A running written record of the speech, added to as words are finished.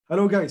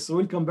Hello guys, so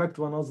welcome back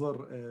to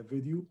another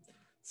video.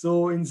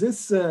 So in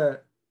this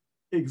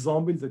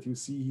example that you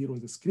see here on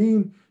the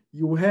screen,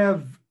 you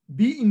have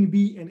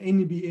PNP and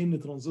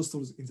NPN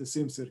transistors in the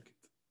same circuit.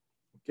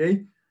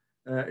 Okay,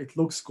 it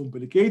looks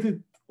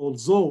complicated,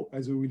 although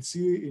as we will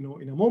see,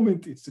 in a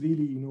moment, it's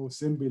really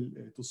simple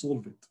to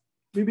solve it.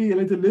 Maybe a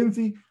little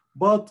lengthy,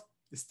 but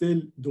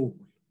still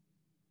doable.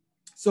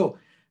 So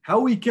how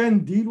we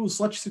can deal with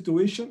such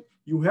situation?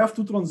 You have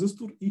two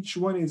transistors. Each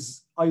one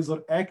is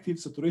either active,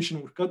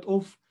 saturation, or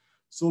cutoff.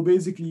 So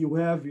basically, you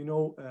have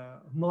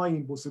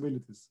 9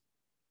 possibilities.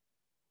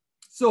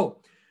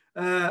 So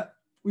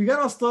we're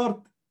gonna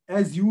start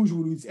as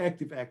usual with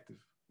active.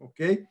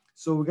 Okay.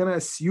 So we're gonna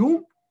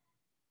assume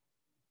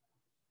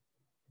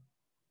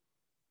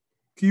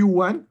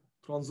Q1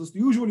 transistor.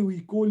 Usually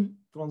we call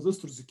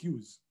transistors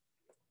Qs.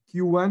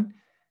 Q1,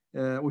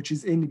 which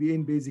is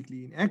NPN,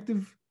 basically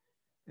inactive,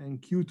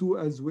 and Q2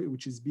 as well,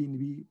 which is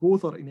PNP,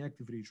 both are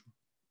inactive region.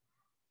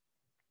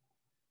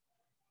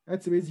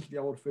 That's basically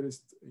our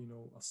first,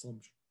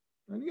 assumption.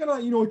 And you're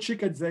gonna,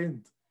 check at the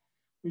end.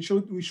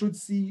 We should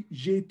see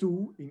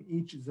J2 in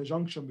each, the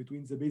junction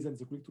between the base and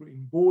the collector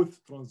in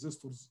both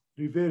transistors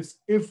reverse,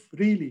 if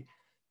really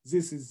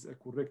this is a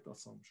correct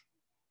assumption.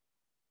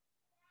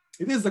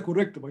 It is the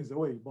correct, by the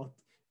way, but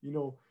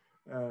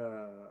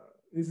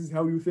this is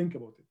how you think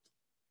about it.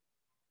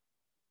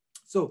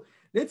 So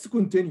let's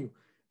continue.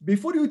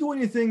 Before you do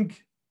anything,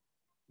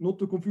 not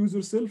to confuse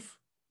yourself,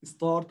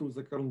 start with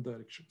the current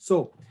direction.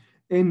 So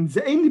in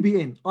the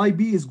NPN,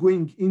 IB is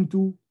going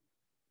into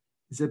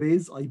the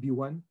base,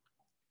 IB1.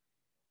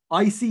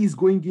 IC is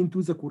going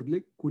into the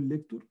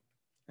collector.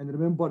 And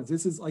remember,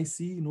 this is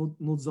IC, not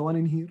the one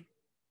in here.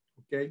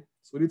 Okay,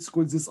 so let's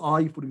call this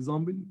I, for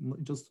example,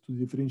 just to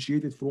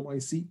differentiate it from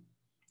IC.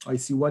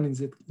 IC1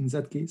 in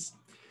that case.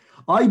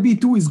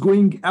 IB2 is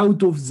going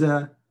out of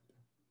the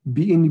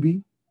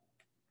PNP.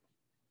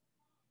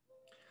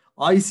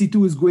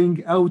 IC2 is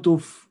going out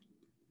of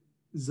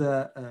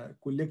the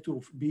collector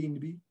of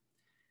PNP,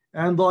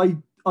 and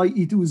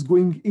IE2 is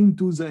going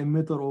into the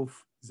emitter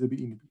of the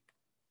PNP.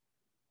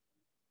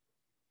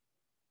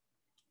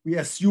 We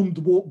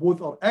assumed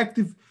both are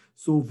active,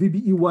 so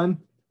VBE1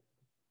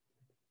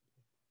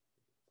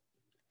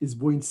 is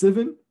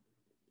 0.7,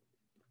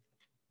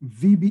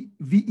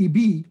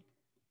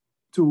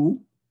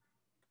 VEB2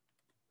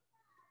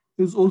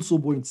 is also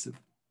 0.7.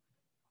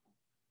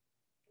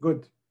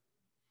 Good.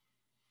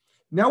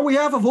 Now we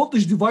have a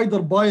voltage divider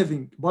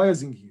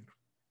biasing here,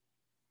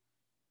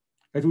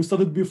 as we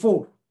studied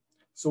before.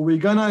 So we're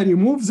gonna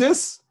remove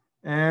this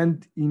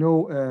and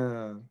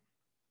and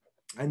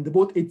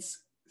put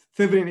its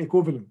Thevenin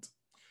equivalent.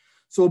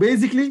 So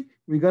basically,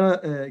 we're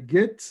gonna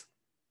get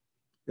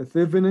the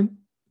Thevenin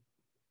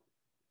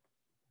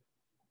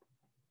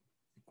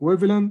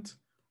equivalent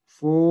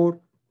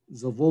for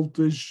the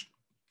voltage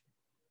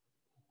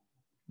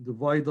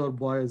divider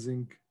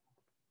biasing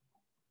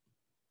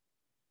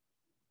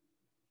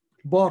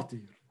part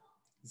here,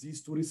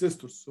 these two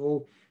resistors.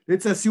 So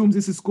let's assume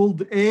this is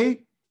called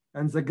A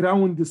and the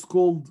ground is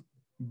called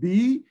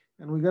B,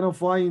 and we're gonna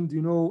find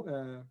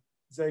the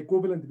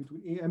equivalent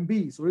between A and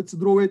B. So let's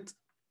draw it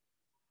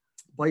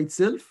by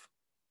itself.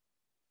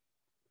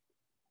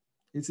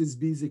 This is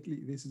basically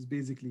B,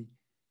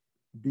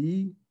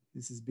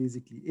 this is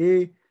basically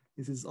A,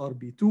 this is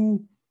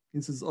RB2,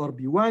 this is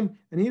RB1,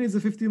 and here is a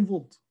 15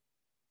 volt.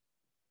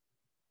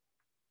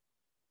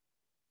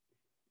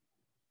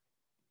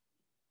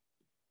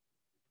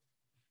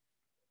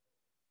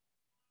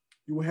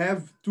 You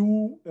have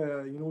two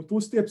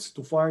steps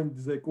to find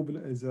the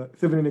equivalent, the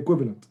Thevenin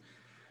equivalent.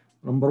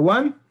 Number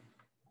one,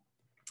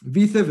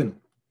 V Thevenin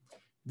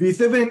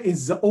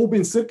is the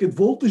open circuit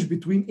voltage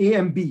between A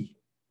and B.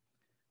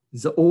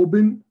 The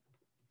open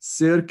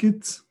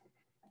circuit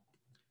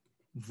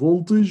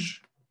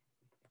voltage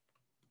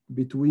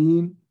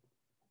between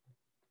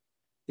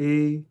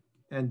A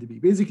and B.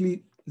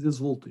 Basically, this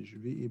voltage,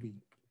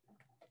 VAB.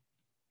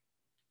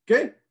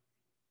 Okay?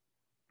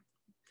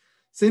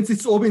 Since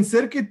it's open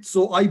circuit,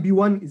 so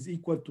IB1 is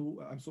equal to,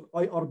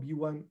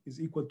 IRB1 is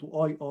equal to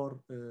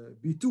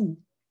IRB2,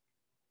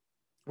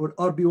 or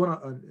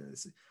RB1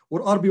 and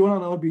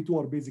RB2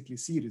 are basically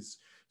series.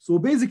 So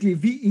basically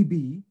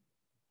VEB,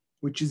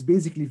 which is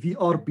basically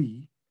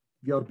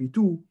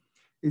VRB2,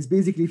 is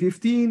basically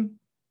 15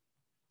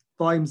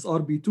 times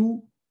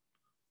RB2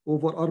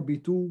 over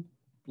RB2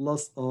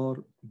 plus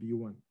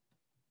RB1.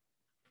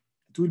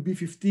 It will be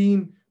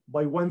 15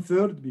 by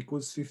 1/3,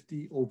 because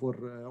 50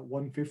 over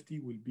 150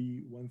 will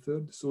be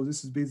 1/3. So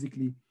this is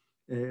basically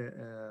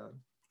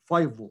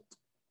 5 volt.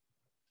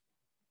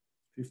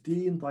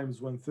 15 times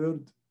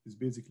 1/3 is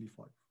basically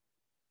 5.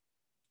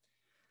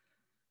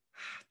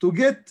 To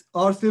get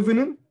R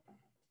Thevenin,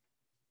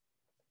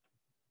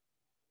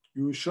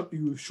 you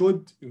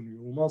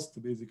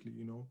must basically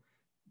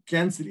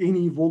cancel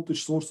any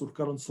voltage source or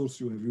current source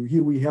you have.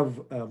 Here we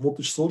have a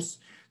voltage source.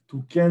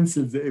 To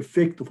cancel the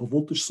effect of a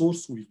voltage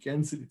source, we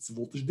cancel its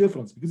voltage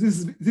difference,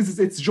 because this is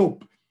its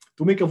job,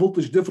 to make a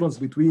voltage difference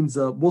between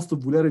the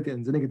positive polarity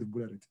and the negative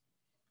polarity.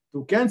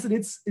 To cancel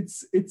its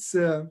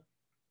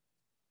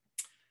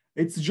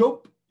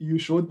job, you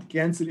should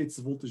cancel its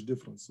voltage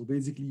difference. So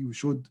basically, you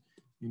should,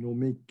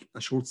 make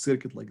a short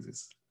circuit like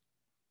this.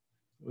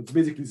 It's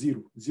basically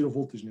zero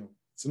voltage now.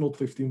 It's not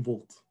 15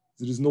 volt.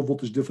 There is no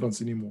voltage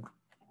difference anymore.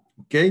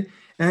 Okay,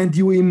 and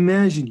you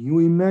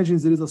imagine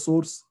there is a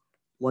source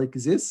like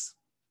this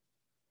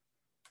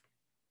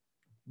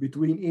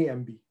between A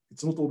and B.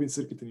 It's not open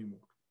circuit anymore.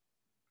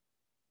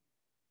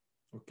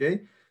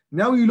 Okay,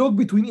 now you look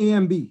between A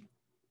and B.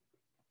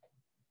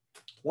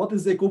 What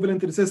is the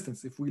equivalent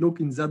resistance? If we look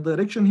in that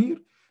direction here,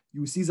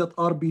 you see that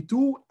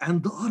RB2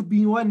 and the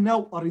RB1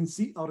 now are in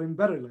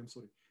parallel. I'm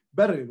sorry,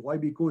 parallel. Why?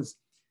 Because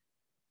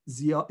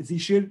they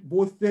share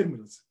both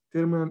terminals,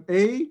 terminal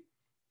A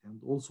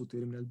and also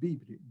terminal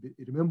B.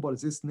 Remember,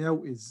 this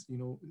now is,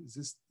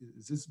 this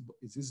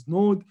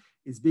node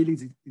is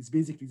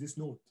basically this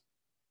node.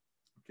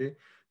 Okay,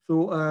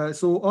 so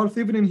our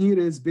Thevenin here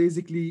is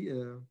basically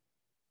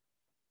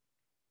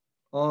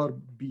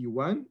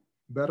RB1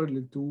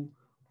 parallel to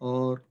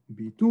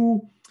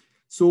RB2.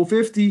 So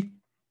 50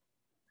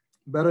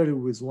 parallel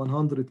with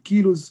 100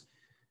 kilos.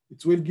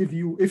 It will give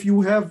you, if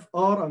you have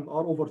R and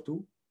R over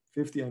 2,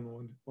 50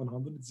 and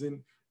 100,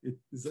 then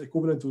the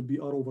equivalent will be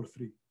R over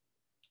 3.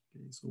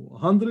 Okay, so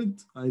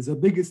 100 is the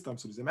biggest, I'm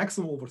sorry, the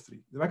maximum over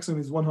 3. The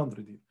maximum is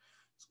 100 here.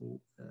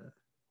 So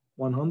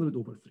 100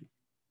 over 3.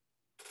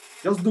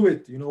 Just do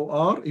it,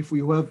 R, if we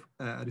have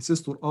a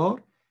resistor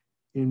R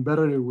in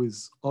parallel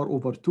with R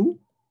over 2,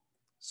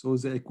 so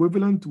the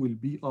equivalent will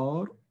be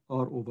R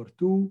over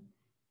 2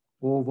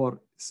 over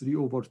 3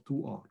 over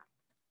 2R.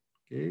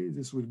 Okay,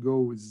 this will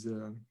go with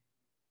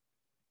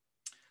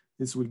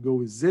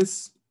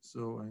this.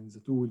 So, and the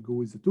 2 will go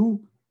with the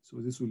 2. So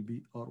this will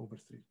be R over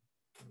 3.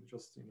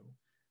 Just,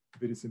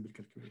 very simple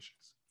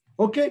calculations.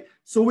 Okay,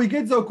 so we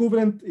get the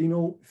equivalent,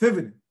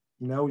 Thevenin.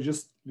 Now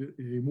just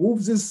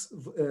remove this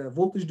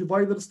voltage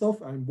divider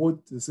stuff and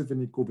put the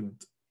Thevenin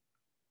equivalent.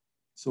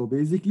 So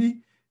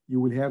basically,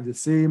 you will have the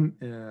same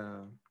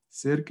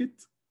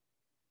circuit.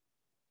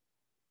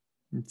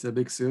 It's a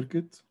big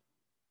circuit.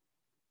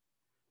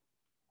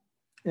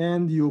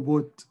 And you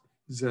put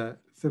the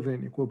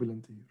Thevenin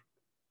equivalent here.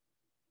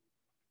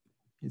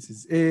 This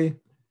is A,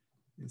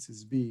 this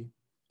is B,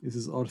 this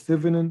is R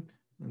Thevenin,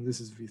 and this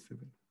is V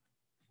Thevenin.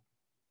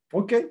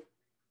 Okay.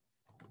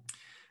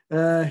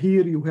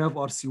 Here you have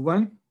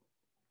RC1.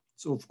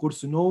 So of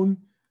course known.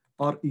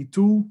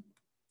 RE2,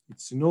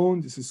 it's known.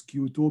 This is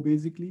Q2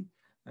 basically.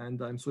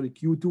 And I'm sorry,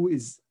 Q2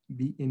 is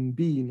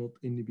BNB, not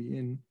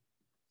NBN.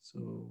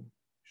 So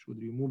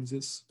should remove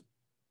this.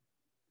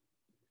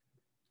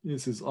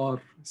 This is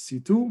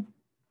RC2,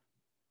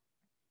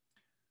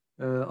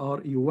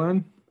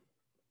 RE1,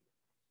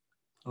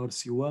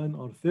 RC1,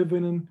 R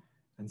Thevenin,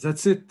 and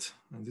that's it.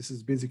 And this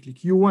is basically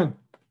Q1.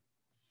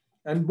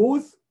 And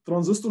both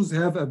transistors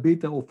have a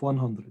beta of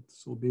 100.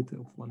 So beta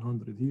of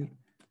 100 here.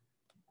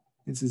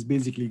 This is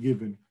basically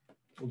given,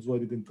 although I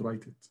didn't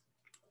write it.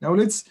 Now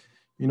let's,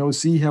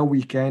 see how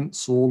we can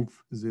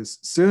solve this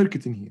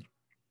circuit in here.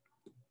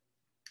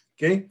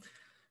 Okay,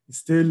 it's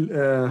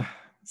still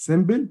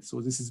simple.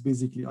 So this is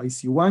basically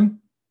IC1,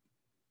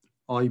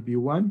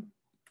 IB1,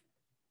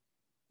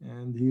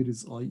 and here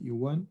is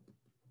IE1.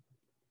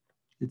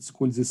 Let's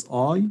call this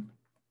I.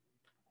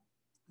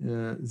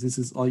 This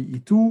is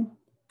IE2,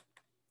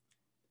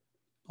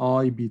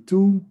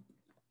 IB2,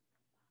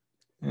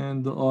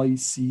 and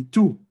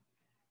IC2.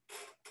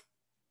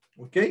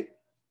 Okay,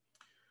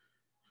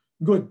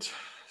 good.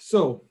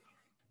 So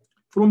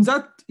from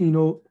that,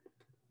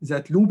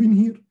 that loop in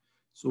here,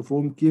 so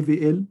from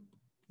KVL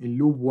in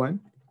loop 1,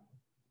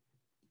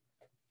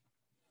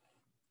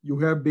 you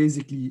have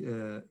basically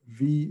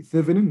V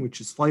Thevenin, which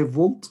is 5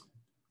 volt,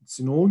 it's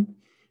known,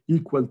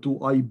 equal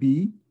to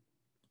IB,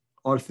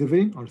 R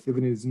Thevenin. R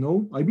Thevenin is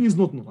known. IB is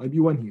not known,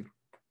 IB1 here.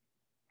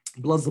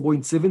 Plus the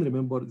 0.7,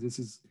 remember this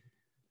is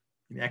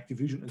in active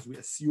region as we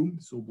assume,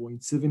 so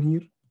 0.7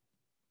 here.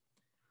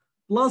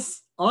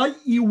 Plus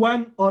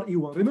IE1,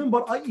 RE1.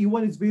 Remember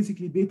IE1 is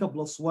basically beta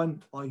plus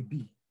 1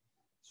 IB.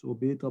 So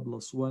beta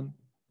plus 1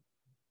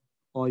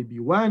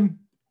 IB1,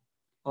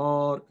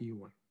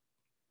 RE1.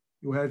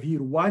 You have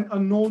here one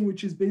unknown,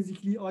 which is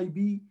basically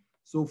IB.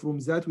 So from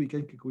that, we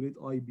can calculate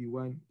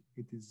IB1.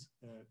 It is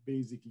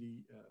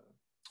basically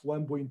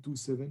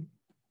 1.278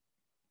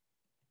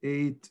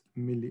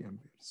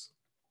 milliamperes.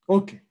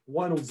 Okay,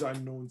 one of the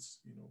unknowns,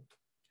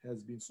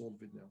 has been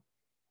solved now.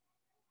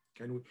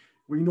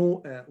 We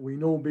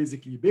know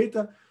basically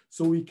beta,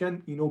 so we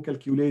can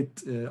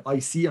calculate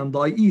IC and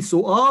IE.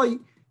 So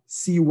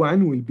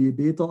IC1 will be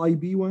beta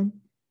IB1.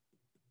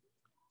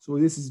 So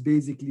this is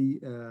basically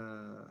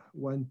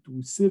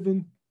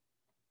 127.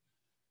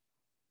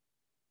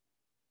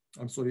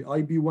 I'm sorry,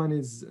 IB1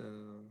 is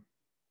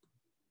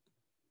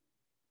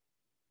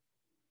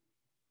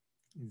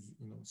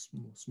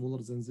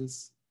smaller than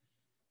this.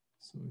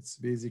 So it's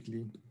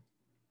basically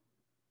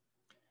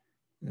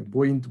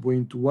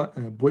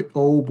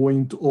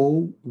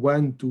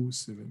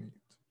 0.01278.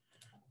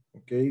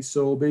 Okay,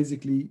 so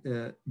basically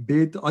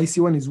beta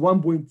IC1 is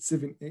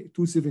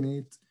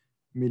 1.278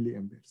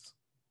 milliamperes,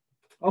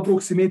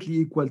 approximately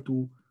equal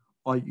to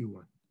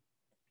IE1.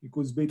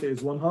 Because beta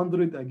is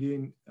 100,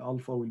 again,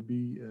 alpha will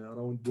be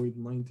around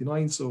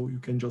 0.99, so you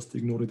can just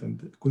ignore it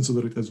and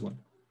consider it as 1.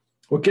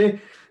 Okay,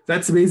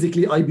 that's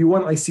basically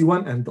IB1,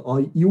 IC1, and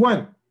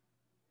IE1.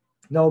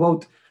 Now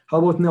how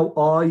about now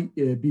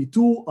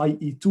IB2,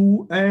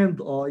 IE2, and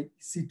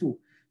IC2?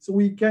 So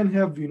we can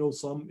have,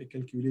 some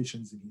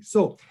calculations in here.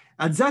 So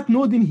at that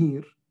node in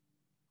here,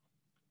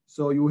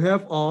 so you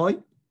have I,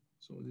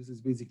 so this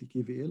is basically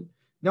KVL.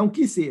 Now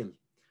KCL,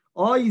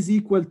 I is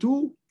equal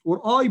to, or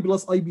I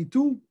plus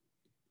IB2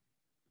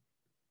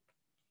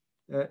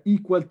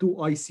 equal to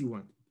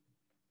IC1.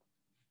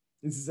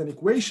 This is an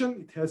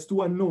equation. It has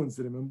two unknowns,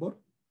 remember?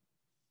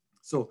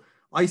 So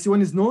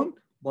IC1 is known,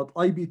 but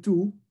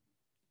IB2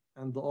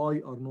 and the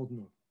I are not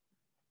known.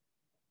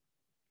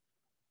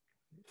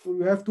 So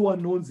you have two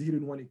unknowns here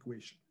in one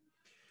equation.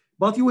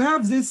 But you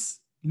have this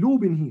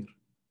loop in here.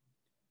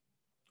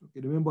 Okay,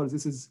 remember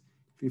this is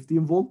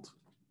 15 volt.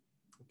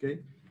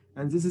 Okay,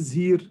 and this is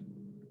here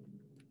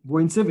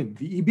 0.7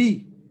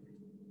 VEB.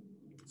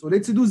 So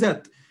let's do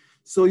that.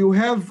 So you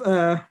have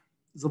the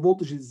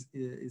voltage is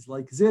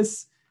like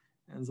this,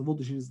 and the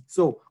voltage is,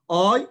 so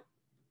I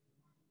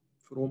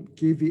from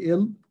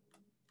KVL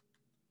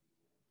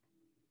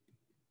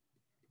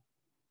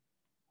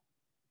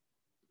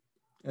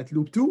at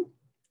loop 2,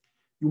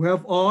 you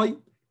have I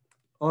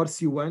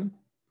RC1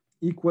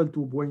 equal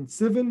to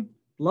 0.7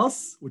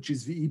 plus, which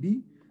is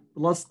VEB,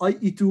 plus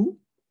IE2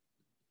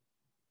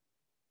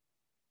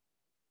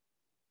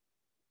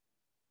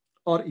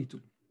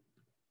 RE2.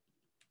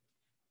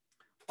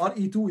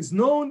 RE2 is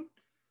known,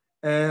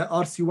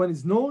 RC1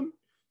 is known.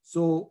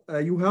 So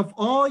you have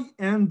I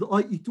and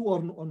IE2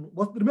 are on,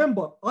 but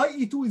remember,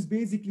 IE2 is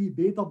basically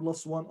beta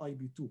plus 1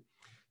 IB2.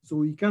 So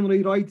we can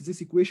rewrite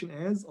this equation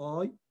as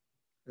I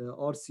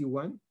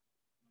RC1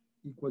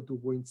 equal to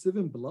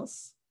 0.7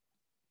 plus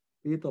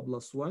beta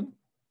plus 1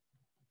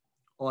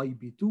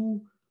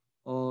 IB2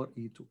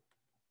 RE2.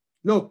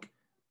 Look,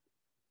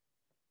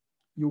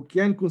 you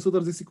can consider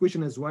this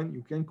equation as 1,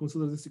 you can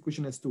consider this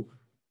equation as 2.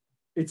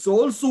 It's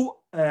also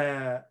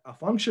a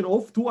function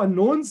of two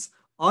unknowns,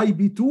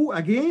 IB2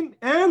 again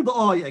and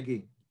I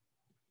again.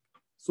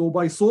 So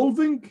by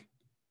solving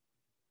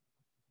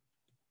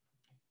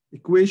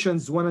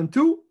equations 1 and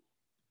 2,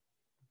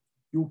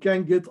 you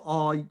can get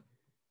I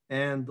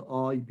and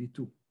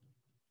IB2.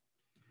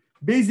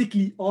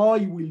 Basically,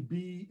 I will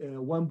be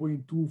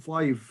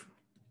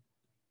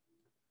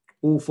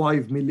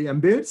 1.2505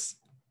 milliamperes,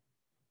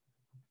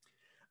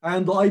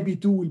 and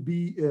IB2 will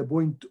be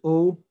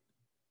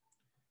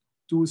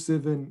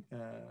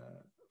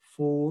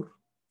 0.0274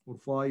 or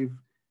 5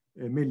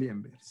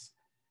 milliamperes.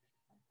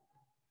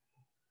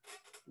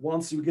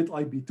 Once you get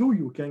IB2,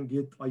 you can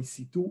get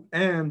IC2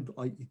 and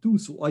IE2.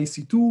 So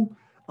IC2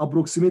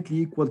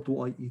 approximately equal to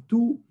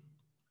IE2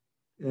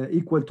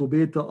 equal to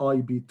beta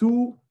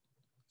IB2.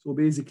 So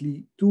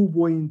basically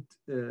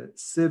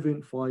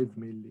 2.75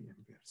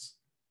 milliamperes.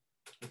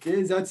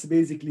 Okay, that's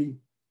basically,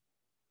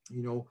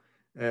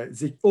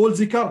 all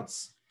the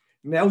currents.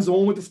 Now the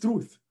moment of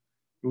truth.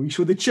 We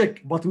should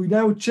check, but we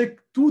now check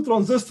two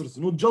transistors,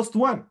 not just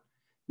one,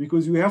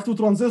 because you have two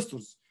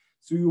transistors.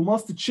 So you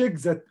must check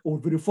that or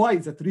verify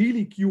that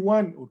really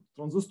Q1 or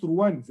transistor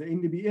 1, the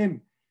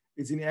NPN,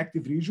 is in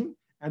active region.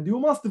 And you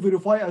must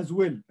verify as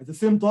well at the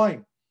same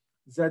time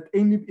that,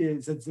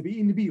 that the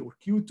PNP or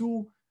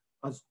Q2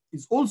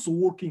 is also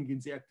working in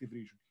the active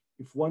region.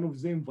 If one of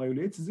them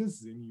violates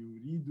this, then you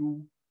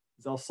redo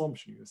the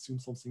assumption, you assume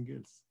something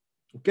else.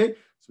 Okay,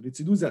 so let's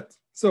do that.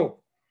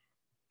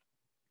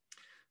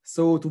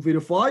 So to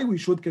verify, we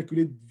should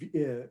calculate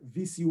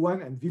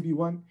VC1 and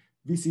VB1,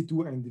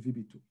 VC2 and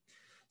VB2.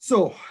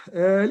 So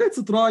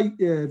let's try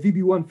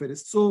VB1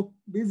 first. So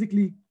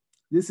basically,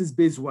 this is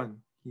base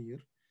 1 here.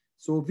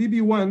 So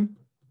VB1,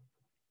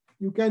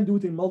 you can do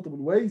it in multiple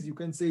ways. You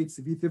can say it's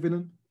V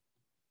Thevenin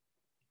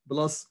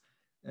plus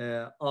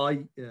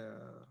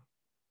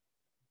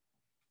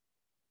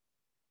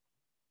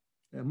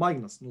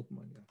minus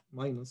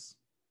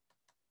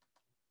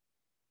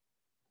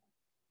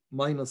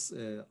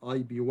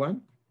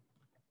IB1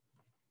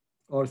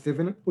 or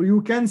Thevenin, or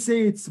you can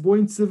say it's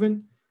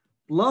 0.7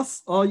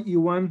 plus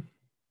IE1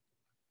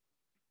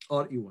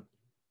 RE1.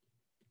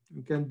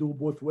 You can do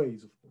both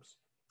ways, of course.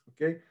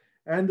 Okay,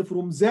 and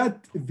from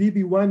that,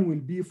 VB1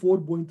 will be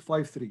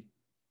 4.53.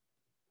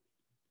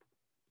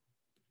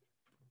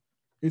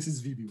 This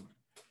is VB1.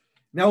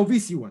 Now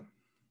VC1.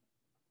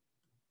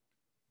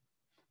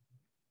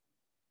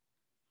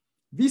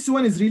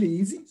 VC1 is really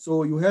easy.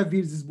 So you have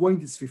here, this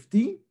point is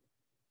 15.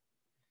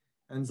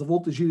 And the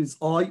voltage here is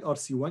I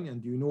RC1,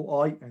 and you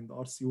know I and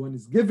RC1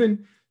 is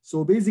given.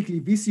 So basically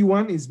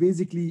VC1 is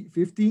basically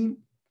 15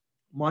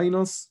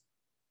 minus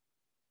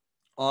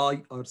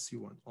I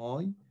RC1,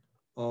 I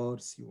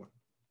RC1.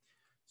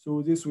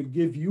 So this will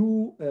give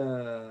you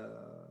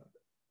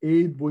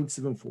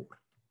 8.74.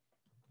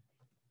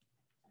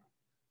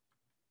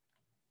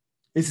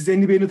 This is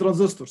NPN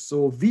transistor.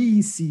 So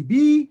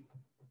VCB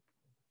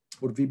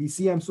or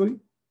VBC, I'm sorry,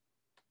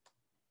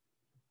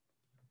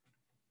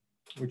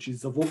 which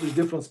is the voltage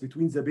difference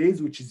between the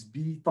base, which is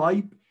B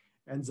type,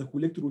 and the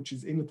collector, which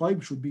is N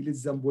type, should be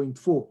less than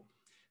 0.4.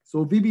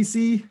 So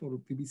VBC, or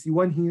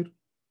VBC1 here,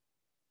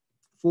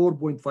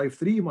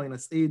 4.53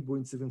 minus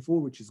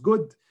 8.74, which is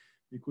good,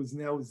 because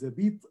now the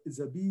B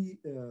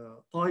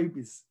type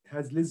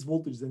has less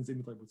voltage than the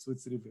N type, so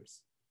it's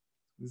reverse.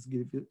 This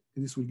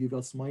will give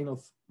us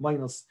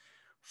minus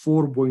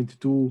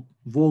 4.2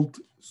 volt.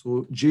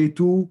 So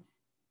J2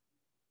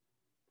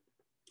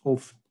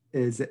 of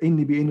the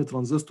NPN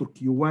transistor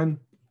Q1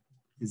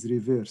 is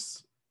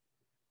reverse.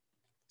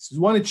 This is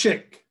one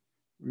check.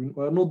 We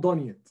are not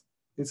done yet.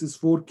 This is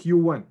for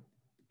Q1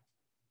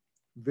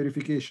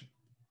 verification.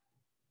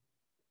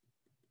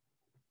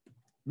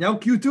 Now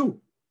Q2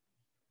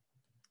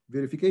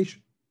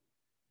 verification.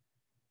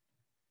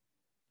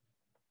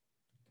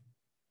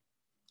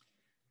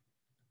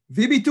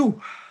 VB2.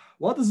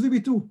 What is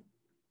VB2?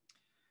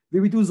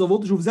 VB2 is the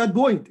voltage of that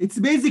point. It's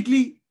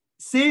basically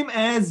same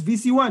as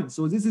VC1.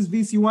 So this is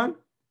VC1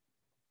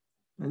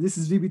 and this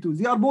is VB2.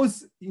 They are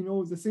both,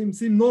 the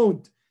same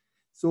node.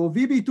 So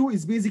VB2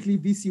 is basically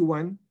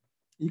VC1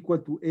 equal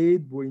to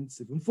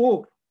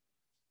 8.74.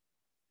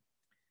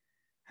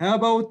 How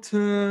about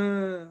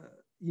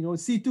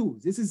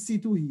C2? This is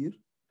C2 here.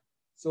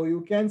 So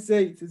you can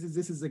say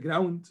this is the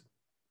ground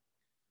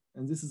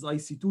and this is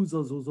IC2.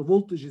 So the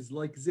voltage is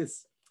like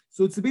this.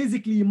 So it's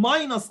basically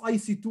minus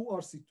IC2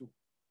 RC2.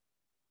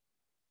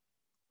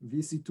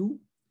 VC2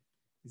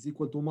 is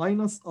equal to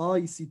minus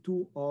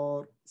IC2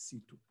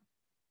 RC2.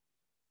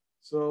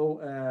 So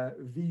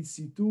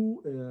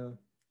VC2,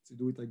 let's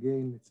do it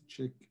again. Let's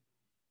check.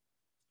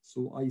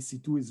 So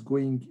IC2 is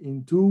going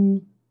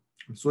into,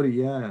 sorry,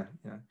 yeah.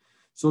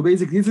 So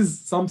basically this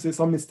is some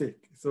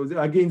mistake. So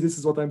again, this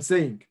is what I'm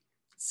saying.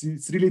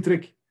 It's really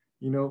tricky,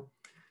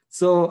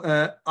 So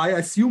I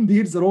assumed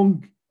here's the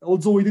wrong,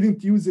 although we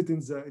didn't use it in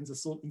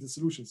the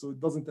solution, so it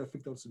doesn't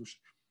affect our solution.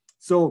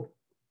 So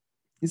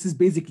this is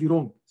basically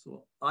wrong.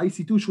 So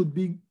IC2 should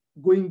be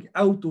going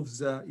out of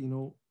the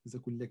the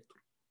collector.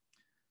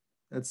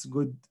 That's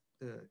good.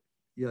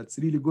 Yeah, it's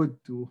really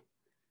good to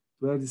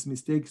have this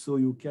mistake, so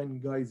you can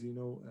guys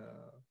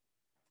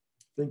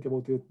think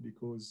about it,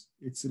 because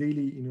it's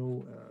really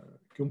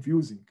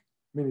confusing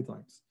many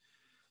times.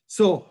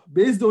 So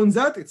based on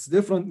that, it's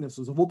different.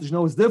 So the voltage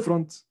now is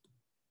different.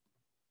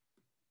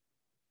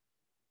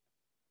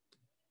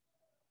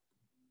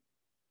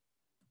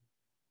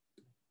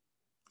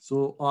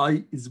 So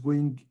I is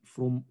going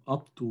from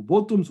up to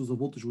bottom, so the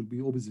voltage will be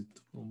opposite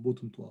from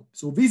bottom to up.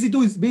 So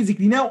VC2 is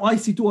basically now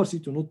IC2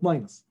 RC2, not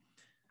minus.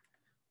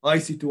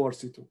 IC2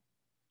 RC2.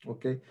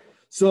 Okay.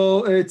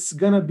 So it's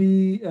gonna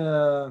be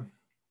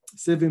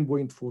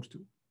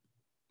 7.42.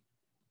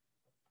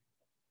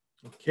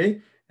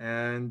 Okay,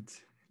 and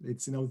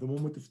let's see now the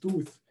moment of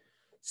truth.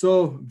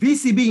 So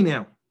VCB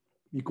now,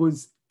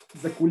 because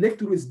the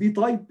collector is B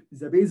type,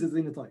 the base is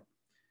N type.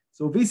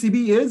 So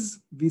VCB is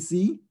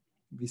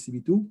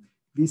VCB2,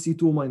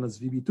 VC2 minus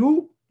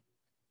VB2.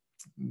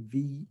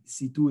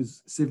 VC2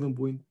 is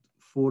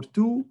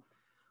 7.42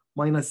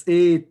 minus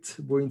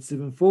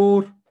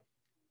 8.74.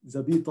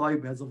 The B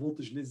type has a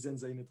voltage less than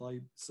the N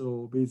type.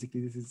 So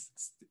basically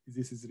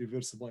this is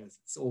reverse bias.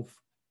 It's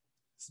off.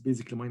 It's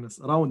basically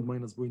around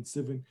minus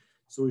 0.7.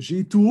 So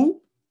G2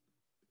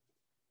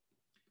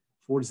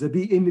 for the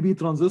PNP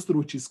transistor,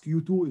 which is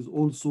Q2, is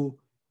also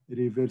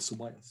reverse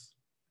bias.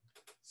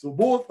 So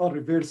both are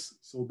reverse.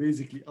 So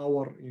basically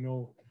our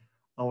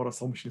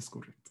assumption is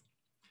correct.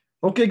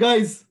 Okay,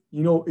 guys,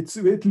 it's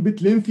a little bit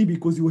lengthy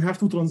because you have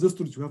two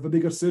transistors, you have a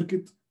bigger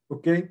circuit,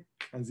 okay,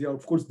 and they are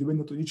of course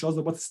dependent on each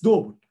other, but it's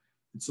doable.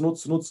 It's not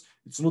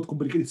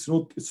complicated.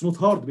 It's not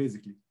hard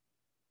basically.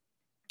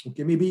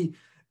 Okay, maybe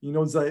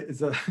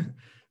the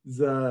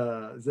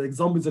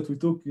example that we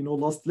took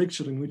last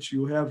lecture, in which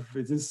you have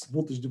this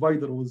voltage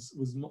divider was a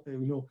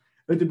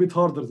little bit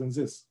harder than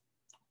this.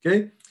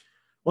 Okay,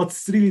 but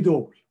it's really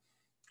doable.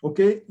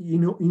 Okay,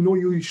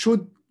 you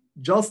should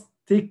just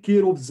take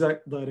care of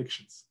the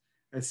directions.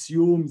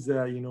 Assume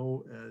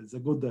the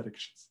good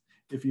directions.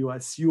 If you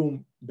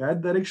assume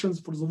bad directions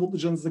for the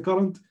voltage and the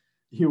current,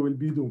 you will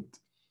be doomed.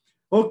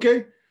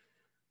 Okay,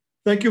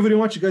 thank you very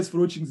much guys for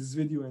watching this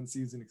video, and see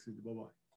you in the next video. Bye bye.